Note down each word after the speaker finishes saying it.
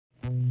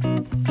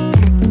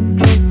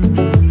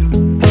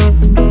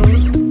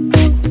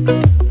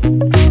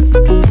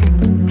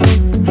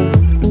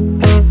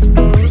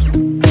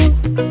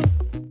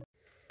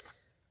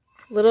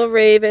Little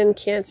Raven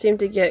can't seem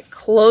to get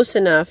close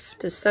enough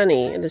to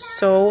Sunny. It is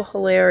so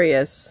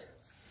hilarious.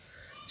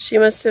 She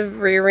must have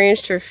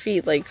rearranged her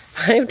feet like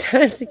 5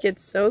 times to get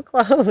so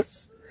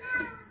close.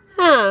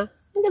 Huh.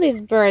 Look at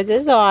these birds.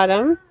 It's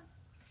autumn.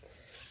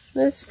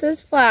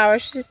 This flower.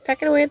 She's just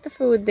pecking away at the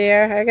food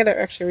there. I gotta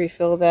actually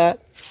refill that.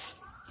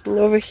 And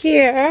over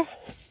here,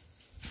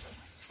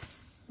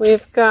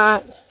 we've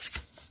got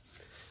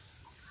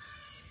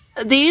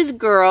these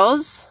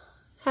girls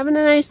having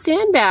a nice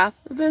sand bath.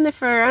 They've been there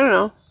for, I don't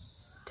know,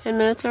 10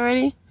 minutes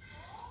already.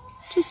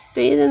 Just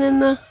bathing in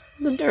the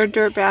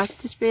dirt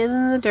bath. Just bathing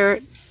in the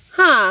dirt.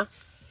 Huh.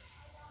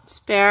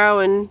 Sparrow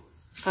and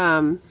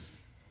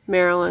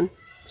Marilyn.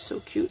 So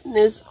cute. And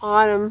there's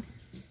Autumn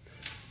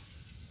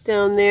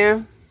down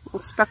there.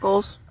 Little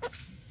Speckles.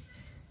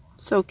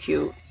 So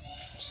cute.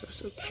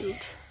 So cute.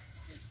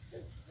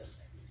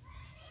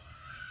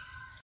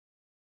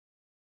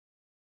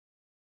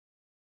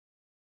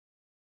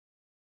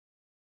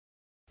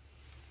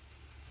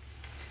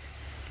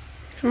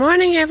 Good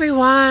morning,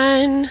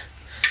 everyone.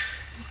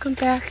 Welcome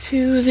back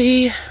to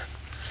this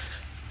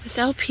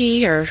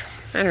LP, or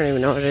I don't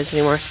even know what it is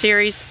anymore,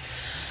 series.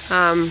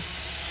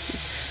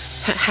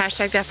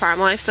 Hashtag that farm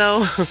life,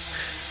 though.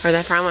 Or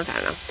that farm life, I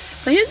don't know.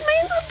 But here's my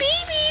little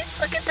babies.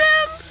 Look at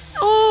them.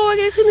 Oh, I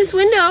gotta clean this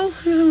window. I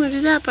don't know how I'm gonna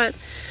do that, but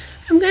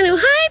I'm gonna.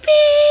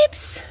 Hi,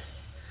 babes.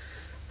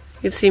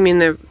 You can see me in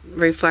the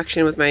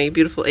reflection with my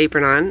beautiful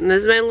apron on. And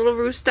this is my little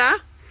rooster.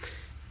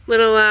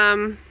 Little,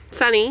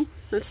 Sunny.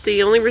 That's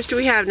the only rooster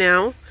we have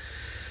now.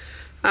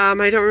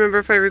 I don't remember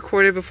if I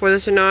recorded before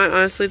this or not.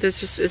 Honestly,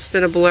 it's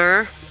been a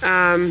blur.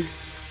 But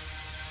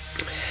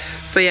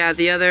yeah,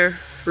 the other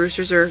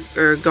roosters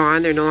are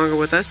gone. They're no longer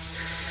with us.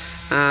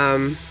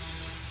 And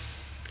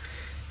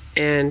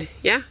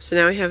yeah, so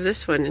now we have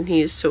this one, and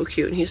he is so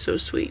cute and he's so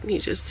sweet. And he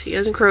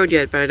hasn't crowed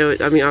yet, but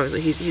I mean, obviously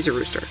he's a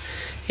rooster.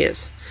 He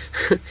is.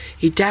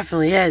 He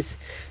definitely is.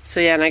 So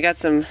yeah, and I got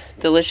some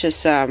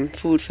delicious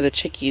food for the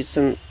chickies.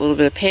 A little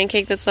bit of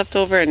pancake that's left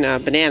over, and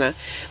banana.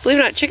 Believe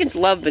it or not, chickens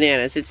love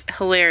bananas. It's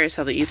hilarious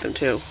how they eat them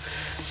too.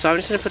 So I'm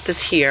just going to put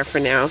this here for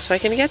now so I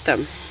can get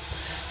them.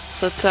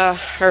 So let's,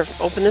 or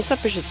open this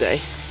up, I should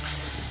say.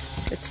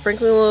 It's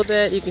sprinkling a little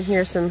bit. You can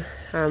hear some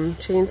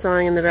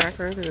chainsawing in the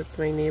background, because it's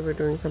my neighbor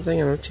doing something.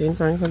 I don't know,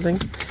 chainsawing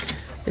something.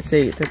 That's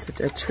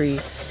a tree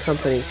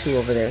company too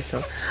over there.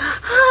 So,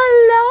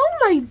 hello,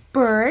 my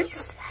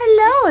birds.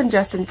 Hello. And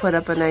Justin put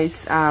up a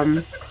nice,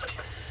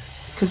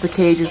 because the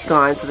cage is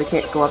gone, so they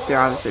can't go up there.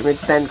 Obviously, I mean,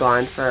 it's been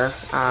gone for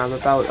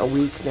about a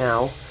week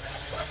now.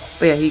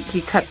 But yeah,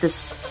 he cut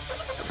this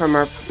from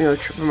our,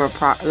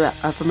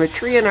 from a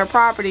tree in our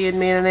property and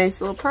made a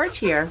nice little perch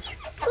here.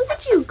 Look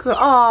at you, girl.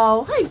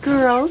 Oh, hi,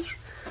 girls.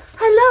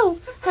 Hello,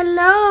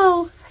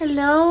 hello,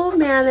 hello,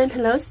 Marilyn.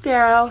 Hello,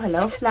 Sparrow.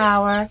 Hello,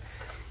 Flower.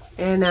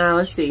 And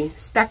let's see,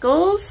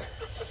 Speckles,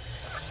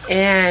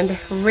 and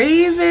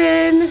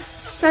Raven,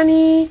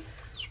 Sunny,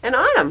 and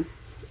Autumn.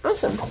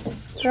 Awesome.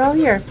 They're all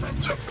here.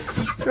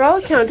 They're all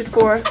accounted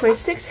for. My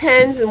 6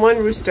 hens and 1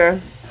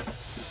 rooster.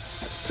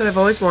 That's what I've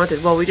always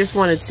wanted. Well, we just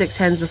wanted 6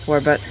 hens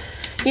before, but,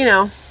 you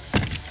know,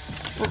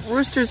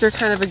 roosters are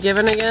kind of a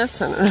given, I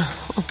guess. I don't know.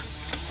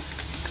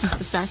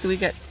 The fact that we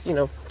got, you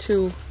know,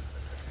 2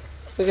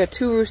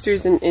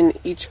 roosters in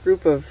each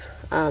group of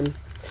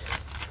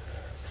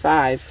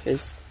 5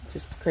 is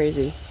just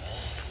crazy.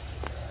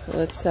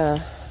 Let's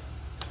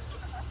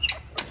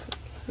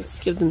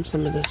give them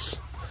some of these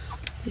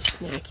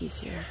snackies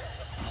here.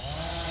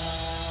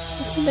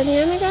 Want some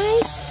banana,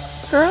 guys?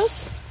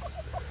 Girls?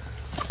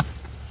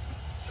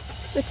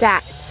 What's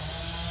that?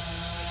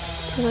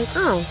 They're like,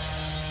 oh,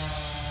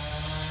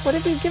 what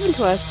have you given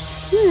to us?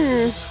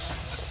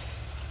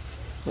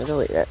 I'll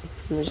delete it.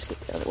 Let me just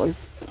get the other one.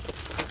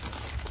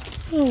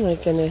 Oh my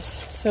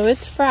goodness. So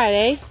it's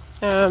Friday.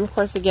 Of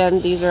course,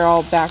 again, these are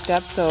all backed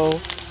up, so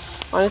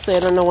honestly,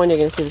 I don't know when you're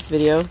going to see this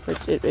video.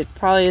 It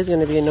probably is going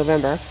to be in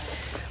November.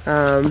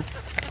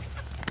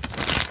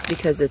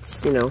 Because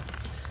it's, you know,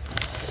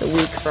 it's a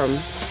week from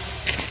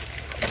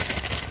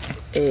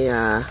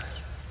a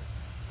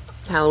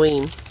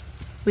Halloween.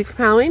 Week from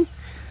Halloween?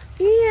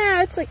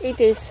 Yeah, it's like 8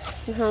 days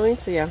from Halloween,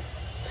 so yeah.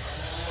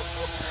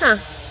 Huh.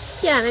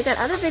 Yeah, and I got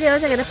other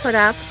videos I got to put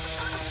up,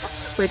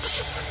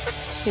 which,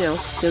 you know,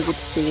 you'll get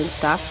to see and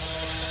stuff,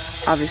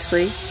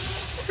 obviously.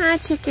 Hi,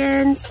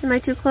 chickens. Am I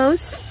too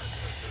close?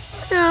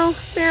 No,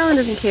 Marilyn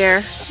doesn't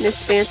care.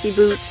 Miss Fancy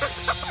Boots.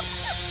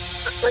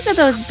 Look at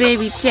those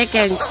baby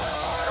chickens.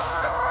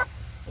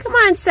 Come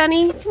on,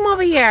 Sunny. Come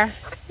over here.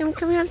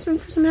 Come have some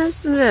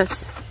of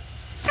this.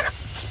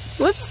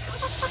 Whoops.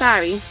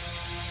 Sorry.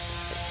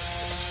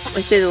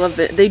 I say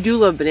they do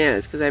love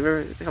bananas, because I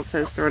remember a couple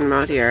times throwing them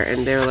out here,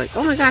 and they were like,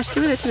 oh my gosh,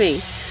 give that to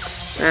me.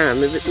 I don't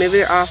know, maybe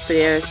they're off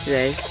bananas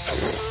today.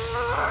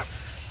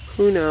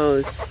 Who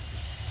knows?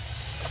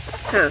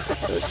 Huh.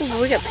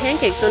 Ooh, we got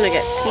pancakes, don't I?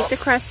 Got pizza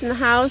crust in the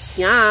house.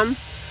 Yum.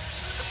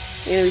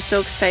 You're gonna be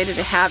so excited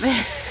to have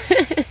it.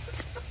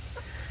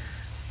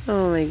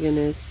 Oh my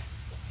goodness.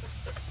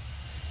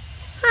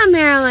 Hi,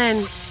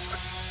 Marilyn.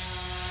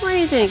 What do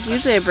you think?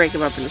 Usually I break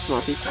them up into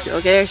small pieces too.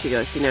 Okay, there she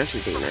goes. See, now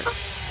she's eating it.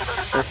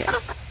 Okay.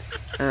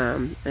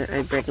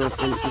 I break them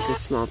up into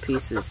small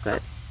pieces,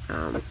 but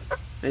I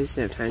just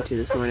didn't have time to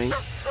this morning.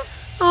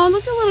 Oh,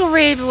 look at little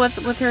Raven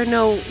with her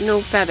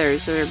no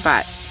feathers or her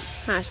butt.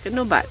 Ah, she's got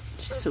no butt.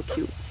 She's so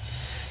cute.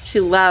 She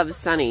loves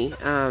Sunny.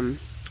 I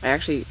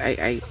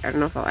don't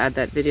know if I'll add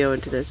that video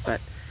into this, but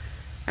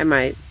I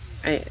might.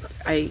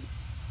 I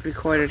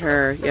recorded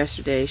her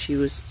yesterday. She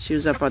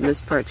was up on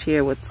this perch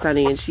here with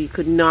Sunny, and she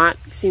could not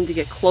seem to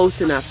get close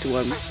enough to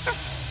him.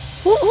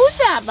 Who's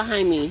that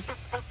behind me?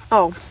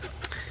 Oh,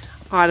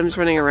 Autumn's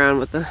running around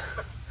with the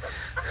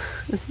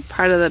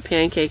part of the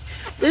pancake.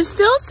 There's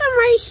still some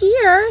right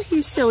here,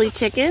 you silly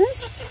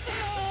chickens.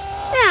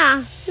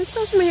 Yeah, there's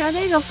still some here.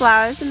 There you go,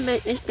 Flowers. Some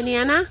nice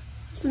banana.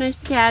 Some nice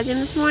potassium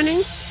this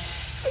morning.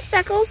 Hey,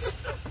 Speckles.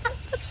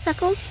 What's up,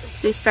 Speckles?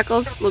 See,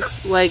 Speckles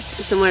looks like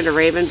similar to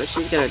Raven, but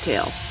she's got a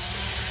tail.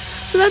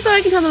 So that's how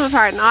I can tell them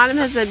apart. And Autumn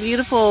has that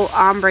beautiful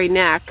ombre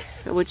neck.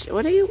 Which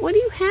what do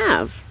you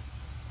have?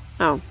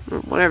 Oh,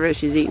 whatever it is,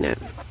 she's eating it.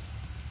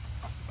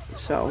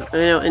 So I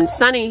know. And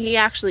Sunny,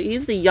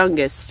 he's the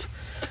youngest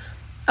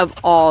of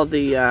all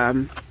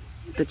the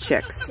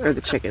chicks or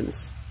the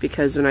chickens,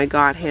 because when I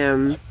got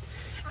him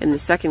in the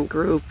second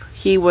group,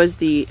 he was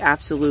the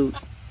absolute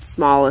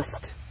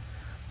smallest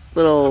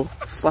little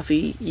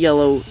fluffy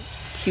yellow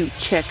cute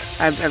chick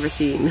I've ever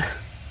seen.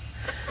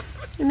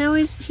 And now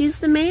he's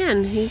the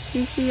man. He's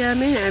the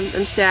man.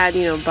 I'm sad,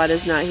 you know, Bud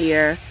is not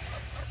here.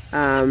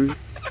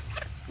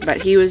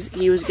 But he was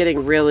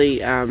getting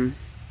really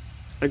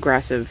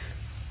aggressive.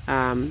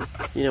 You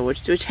know,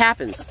 which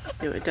happens.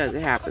 You know,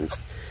 it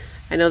happens.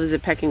 I know there's a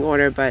pecking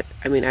order, but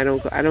I mean, I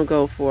don't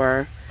go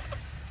for,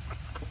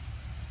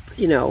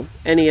 you know,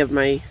 any of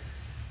my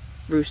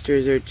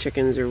roosters or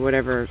chickens or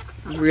whatever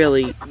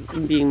really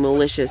being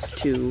malicious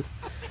to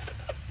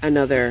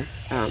another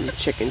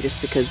chicken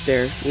just because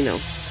they're, you know,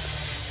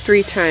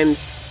 3 times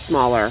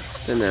smaller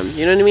than them.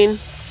 You know what I mean?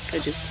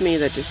 To me,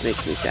 that just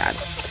makes me sad.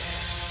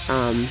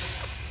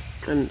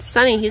 And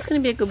Sunny, he's gonna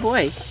be a good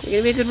boy. You're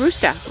gonna be a good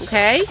rooster,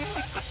 okay?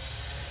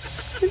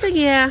 He's like,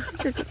 yeah,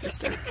 I'm a good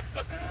rooster.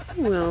 I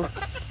will.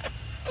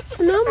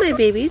 Hello, my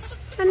babies.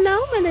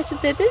 Hello, my little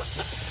babies.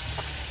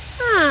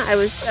 Ah, I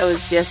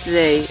was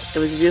yesterday. It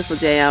was a beautiful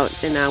day out,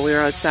 and we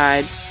were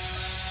outside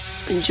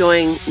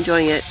enjoying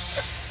it.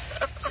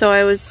 So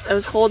I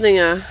was holding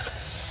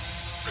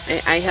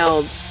I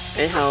held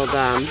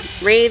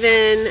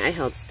Raven, I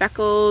held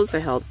Speckles, I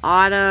held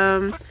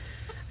Autumn,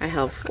 I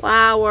held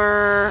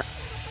Flower,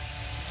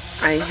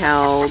 I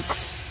held,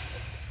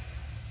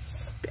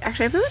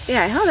 actually,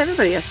 I held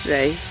everybody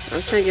yesterday. I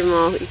was trying to give them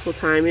all equal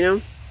time, you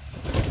know.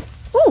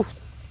 Ooh,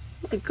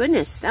 my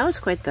goodness, that was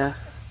quite the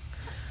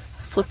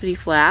flippity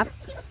flap.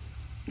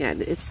 Yeah,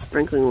 it's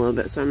sprinkling a little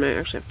bit, so I might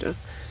actually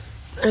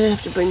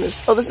have to bring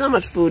this. Oh, there's not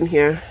much food in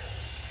here.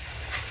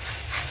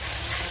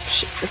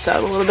 Shake this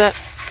out a little bit.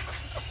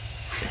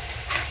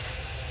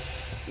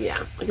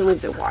 Yeah, I can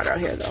leave the water out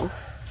here though.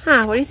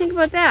 Huh, what do you think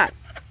about that?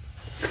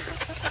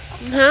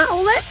 Huh?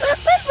 Oh, let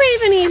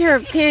Raven eat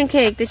her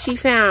pancake that she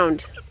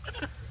found.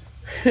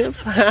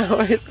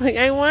 Flowers, like,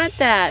 I want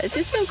that. It's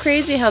just so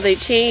crazy how they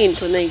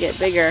change when they get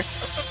bigger.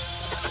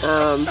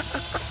 You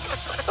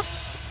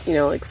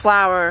know, like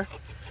Flower,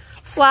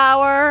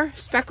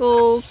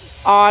 Speckles,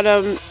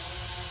 Autumn,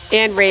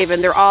 and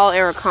Raven. They're all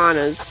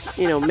Aracanas,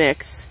 you know,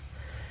 mix.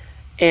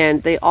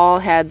 And they all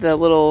had the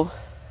little,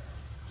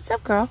 what's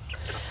up, girl?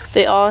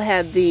 They all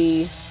had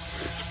the,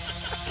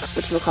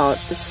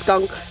 whatchamacallit,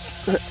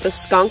 the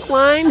skunk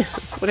line,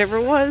 whatever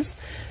it was.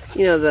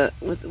 You know,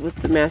 with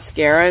the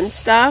mascara and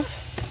stuff.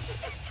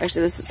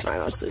 Actually, this is fine.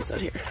 I'll just leave this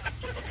out here.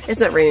 It's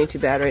not raining too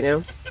bad right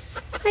now.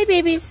 Hi,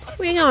 babies.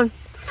 Where you going?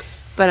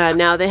 But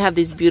now they have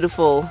these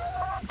beautiful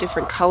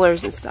different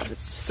colors and stuff.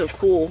 It's so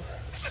cool.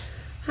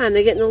 Huh, and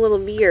they're getting a little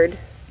beard.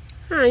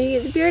 Huh, you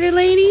get the bearded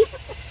lady?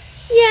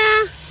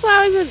 Yeah,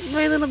 Flower's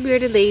my little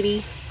bearded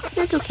lady.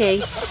 That's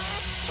okay.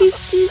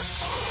 She's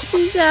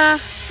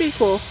pretty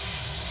cool.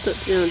 So,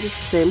 you know, just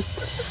the same.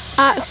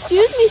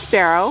 Excuse me,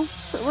 Sparrow.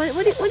 What are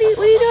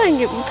you doing?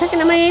 You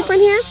picking at my apron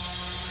here?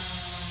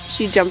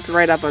 She jumped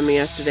right up on me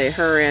yesterday.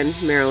 Her and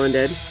Marilyn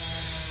did.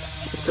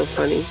 It was so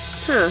funny.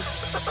 Huh.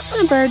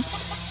 Hi,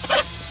 birds.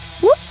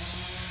 Whoop.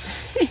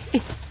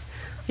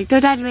 Like,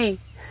 don't touch me.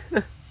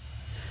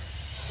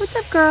 What's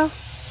up, girl?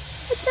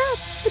 What's up?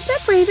 What's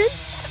up, Raven?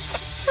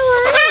 How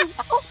are you?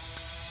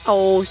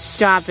 Oh,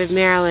 stop it,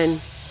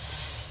 Marilyn.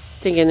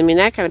 Thinking, I mean,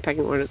 that kind of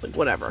pecking order is like,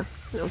 whatever,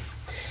 you know.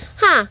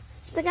 Huh?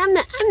 She's like, I'm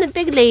the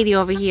big lady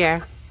over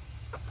here.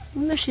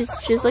 No, she's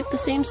like the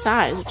same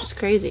size, which is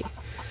crazy.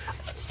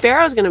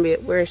 Sparrow's gonna be,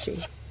 where is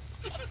she?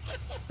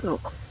 Oh,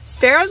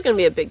 Sparrow's gonna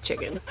be a big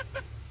chicken.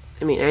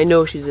 I mean, I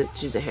know she's a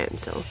hen,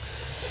 so.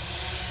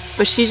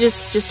 But she's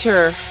just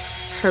her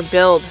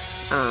build,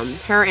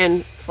 her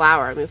and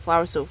Flower. I mean,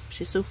 Flower's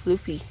she's so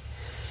floofy.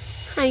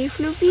 Hi, you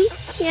floofy?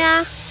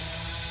 Yeah.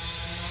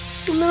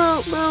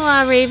 Little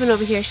Raven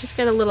over here. She's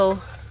got a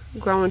little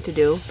growing to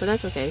do, but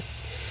that's okay.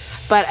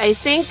 But I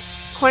think,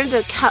 according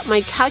to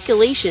my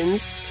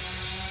calculations,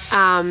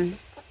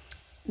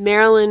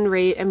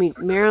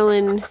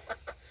 Maryland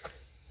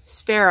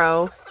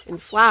sparrow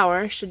and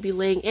flower should be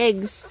laying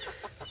eggs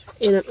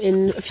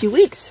in a few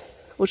weeks,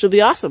 which will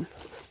be awesome.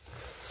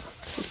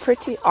 It's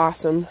pretty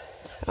awesome.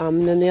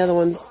 And then the other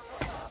one's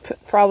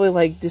probably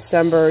like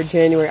December or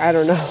January. I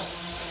don't know.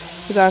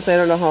 Because honestly, I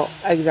don't know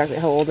exactly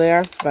how old they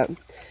are. But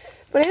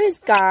anyways,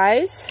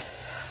 guys,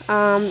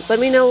 let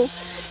me know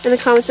in the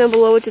comments down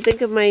below what you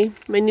think of my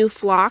new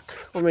flock.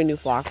 Or my new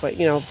flock, but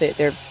you know,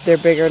 they're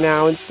bigger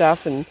now and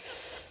stuff, and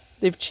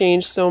they've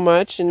changed so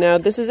much. And now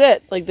this is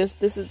it. Like this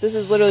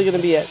is literally gonna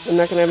be it. We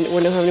don't have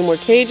any more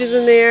cages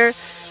in there.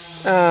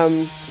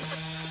 No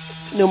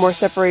more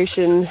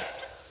separation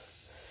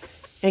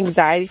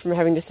anxiety from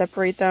having to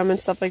separate them and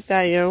stuff like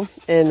that, you know.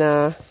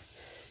 And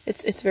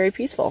it's very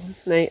peaceful.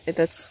 And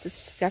that's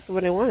exactly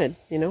what I wanted,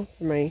 you know,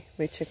 for my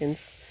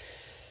chickens.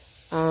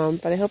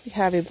 But I hope you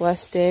have a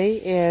blessed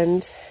day,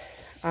 and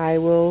I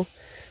will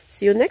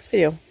see you in the next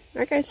video.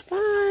 Alright guys,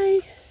 bye!